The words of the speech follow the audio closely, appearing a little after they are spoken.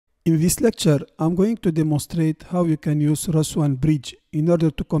In this lecture, I'm going to demonstrate how you can use ROS1 Bridge in order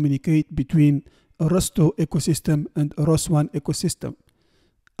to communicate between a ROS2 ecosystem and a ROS1 ecosystem.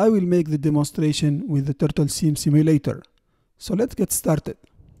 I will make the demonstration with the Turtle Sim simulator. So let's get started.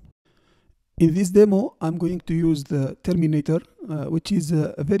 In this demo, I'm going to use the Terminator, which is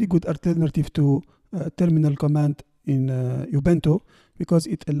a very good alternative to terminal command in Ubuntu because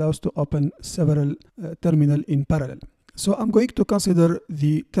it allows to open several terminals in parallel. So I'm going to consider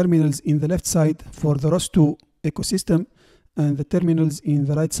the terminals in the left side for the ROS2 ecosystem and the terminals in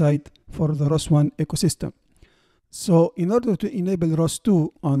the right side for the ROS1 ecosystem. So in order to enable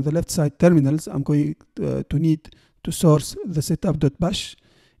ROS2 on the left side terminals, I'm going to need to source the setup.bash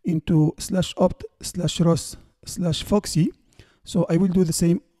into /opt/ros/foxy. So I will do the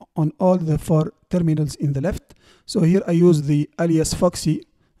same on all the 4 terminals in the left. So here I use the alias foxy,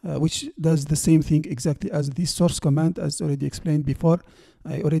 which does the same thing exactly as this source command as already explained before.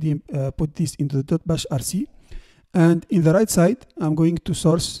 I already put this into the .bash rc. And in the right side, I'm going to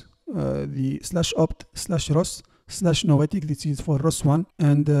source the /opt/ros/noetic. This is for ROS1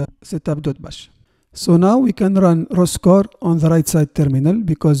 and setup.bash. So now we can run ROS-core on the right side terminal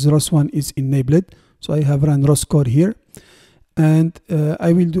because ROS1 is enabled. So I have run ROS-core here. And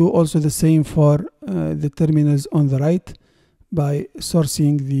I will do also the same for the terminals on the right by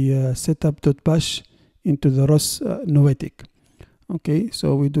sourcing the setup.bash into the ROS-noetic. Okay,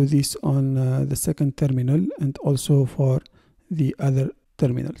 so we do this on the second terminal and also for the other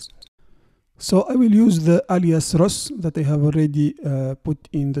terminals. So I will use the alias ROS that I have already put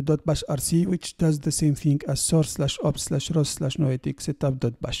in the .bash rc, which does the same thing as source/opt/ros/noetic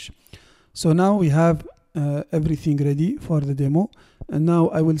setup.bash. So now we have everything ready for the demo, and now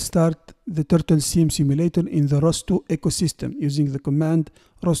I will start the Turtle Sim simulator in the ROS2 ecosystem using the command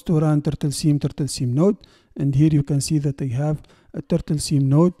ROS2 run turtle sim node. And here you can see that I have a turtle sim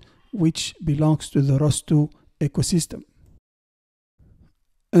node which belongs to the ROS2 ecosystem.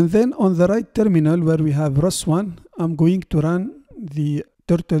 And then on the right terminal where we have ROS1, I'm going to run the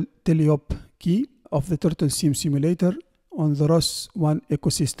turtle teleop key of the Turtle Sim simulator on the ROS1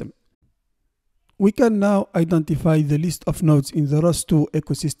 ecosystem. We can now identify the list of nodes in the ROS2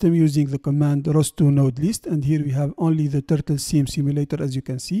 ecosystem using the command ROS2 node list, and here we have only the Turtle Sim simulator as you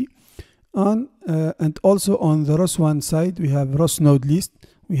can see. And also on the ROS1 side we have ROS node list,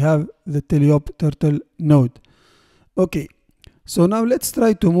 we have the teleop turtle node. Okay, so now let's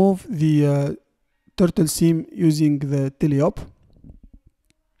try to move the Turtle Sim using the teleop.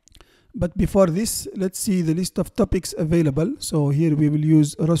 But before this, let's see the list of topics available. So here we will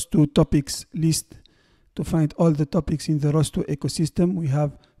use ROS2 topics list to find all the topics in the ROS2 ecosystem. We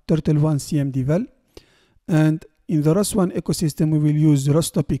have turtle1 cmdval, and in the ROS1 ecosystem we will use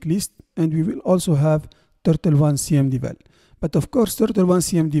ROS topic list, and we will also have turtle1 cmdval. But of course turtle1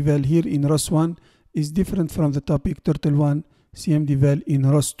 cmdval here in ROS1 is different from the topic turtle1 cmdval in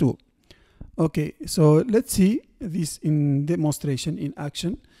ROS2. Okay, so let's see this in demonstration in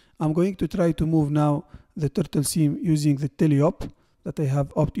action. I'm going to try to move now the Turtle Sim using the teleop that I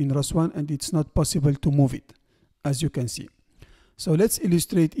have opt in ROS1, and it's not possible to move it, as you can see. So let's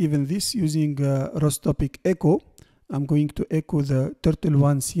illustrate even this using ROS topic echo. I'm going to echo the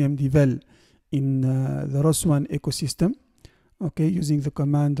turtle1 cmdval in the ROS1 ecosystem. Okay, using the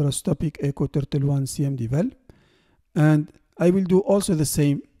command ROS topic echo turtle1 cmdval. And I will do also the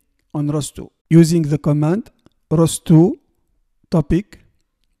same on ROS2 using the command ROS2 topic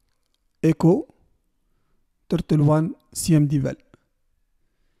echo turtle1 cmdval.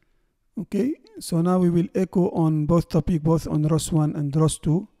 Okay, so now we will echo on both topic, both on ROS1 and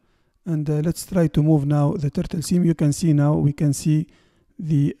ROS2, and let's try to move now the Turtle Sim. You can see now we can see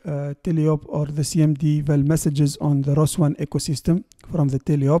the teleop or the cmdval messages on the ROS1 ecosystem from the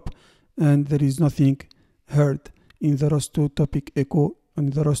teleop, and there is nothing heard in the ROS2 topic echo on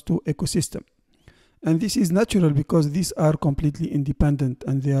the ROS2 ecosystem. And this is natural because these are completely independent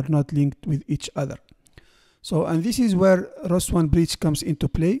and they are not linked with each other. So, and this is where ROS1 Bridge comes into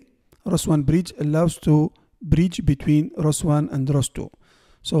play. ROS1 Bridge allows to bridge between ROS1 and ROS2.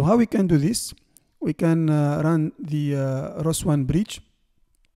 So how we can do this? We can run the ROS1 Bridge.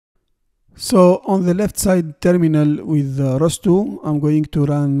 So on the left side terminal with ROS2, I'm going to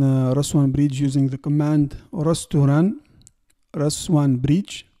run ROS1 Bridge using the command ROS2 run ROS1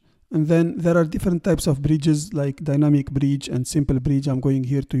 Bridge. And then there are different types of bridges like dynamic bridge and simple bridge. I'm going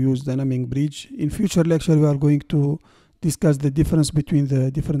here to use dynamic bridge. In future lecture we are going to discuss the difference between the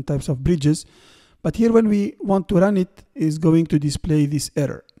different types of bridges. But here when we want to run it, is going to display this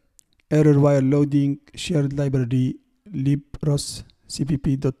error while loading shared library libros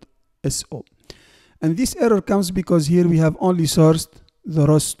cpp.so. And this error comes because here we have only sourced the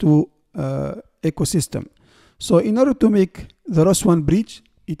ROS2 ecosystem. So in order to make the ROS1 bridge,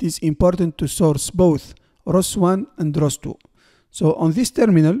 it is important to source both ROS1 and ROS2. So on this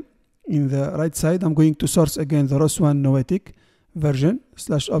terminal, in the right side, I'm going to source again the ROS1 noetic version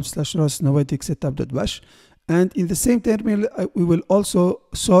 /opt/ros noetic setup.bash. And in the same terminal, we will also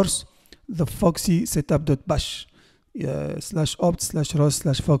source the foxy setup.bash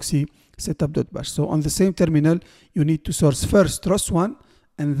 /opt/ros/foxy setup.bash. So on the same terminal, you need to source first ROS1,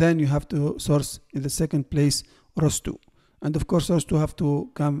 and then you have to source in the second place ROS2. And of course, ROS2 have to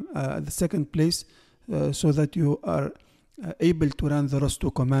come at the second place so that you are able to run the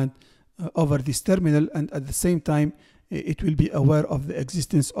ROS2 command over this terminal, and at the same time, it will be aware of the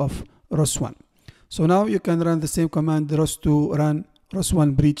existence of ROS1. So now you can run the same command, ROS2 run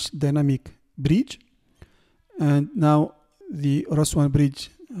ROS1 bridge dynamic bridge. And now the ROS1 bridge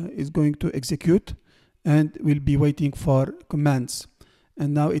is going to execute and will be waiting for commands.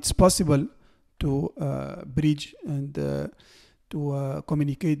 And now it's possible to bridge and to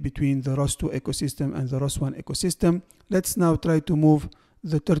communicate between the ROS2 ecosystem and the ROS1 ecosystem. Let's now try to move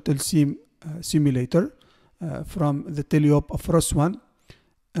the turtle sim simulator from the teleop of ROS1,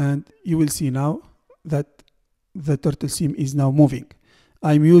 and you will see now that the turtle sim is now moving.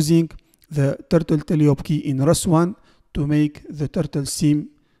 I'm using the turtle teleop key in ROS1 to make the turtle sim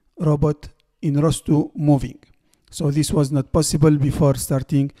robot in ROS2 moving. So this was not possible before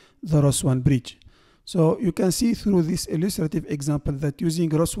starting the ROS1 bridge. So you can see through this illustrative example that using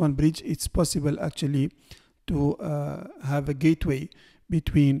ROS1 bridge, it's possible actually to have a gateway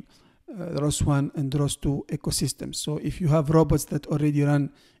between ROS1 and ROS2 ecosystems. So if you have robots that already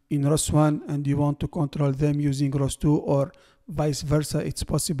run in ROS1 and you want to control them using ROS2 or vice versa, it's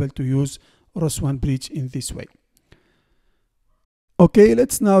possible to use ROS1 bridge in this way. Okay,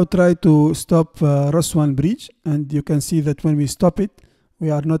 let's now try to stop ROS1 bridge, and you can see that when we stop it, we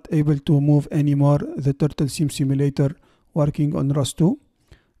are not able to move anymore the turtle sim simulator working on ROS2,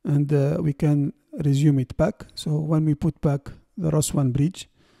 and we can resume it back. So when we put back the ROS1 bridge,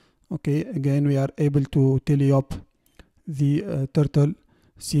 okay, again we are able to teleop the turtle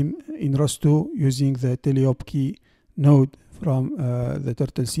sim in ROS2 using the teleop key node from the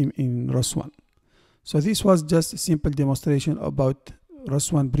turtle sim in ROS1. So this was just a simple demonstration about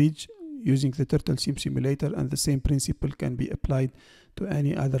ROS1 bridge using the turtle sim simulator, and the same principle can be applied to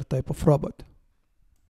any other type of robot.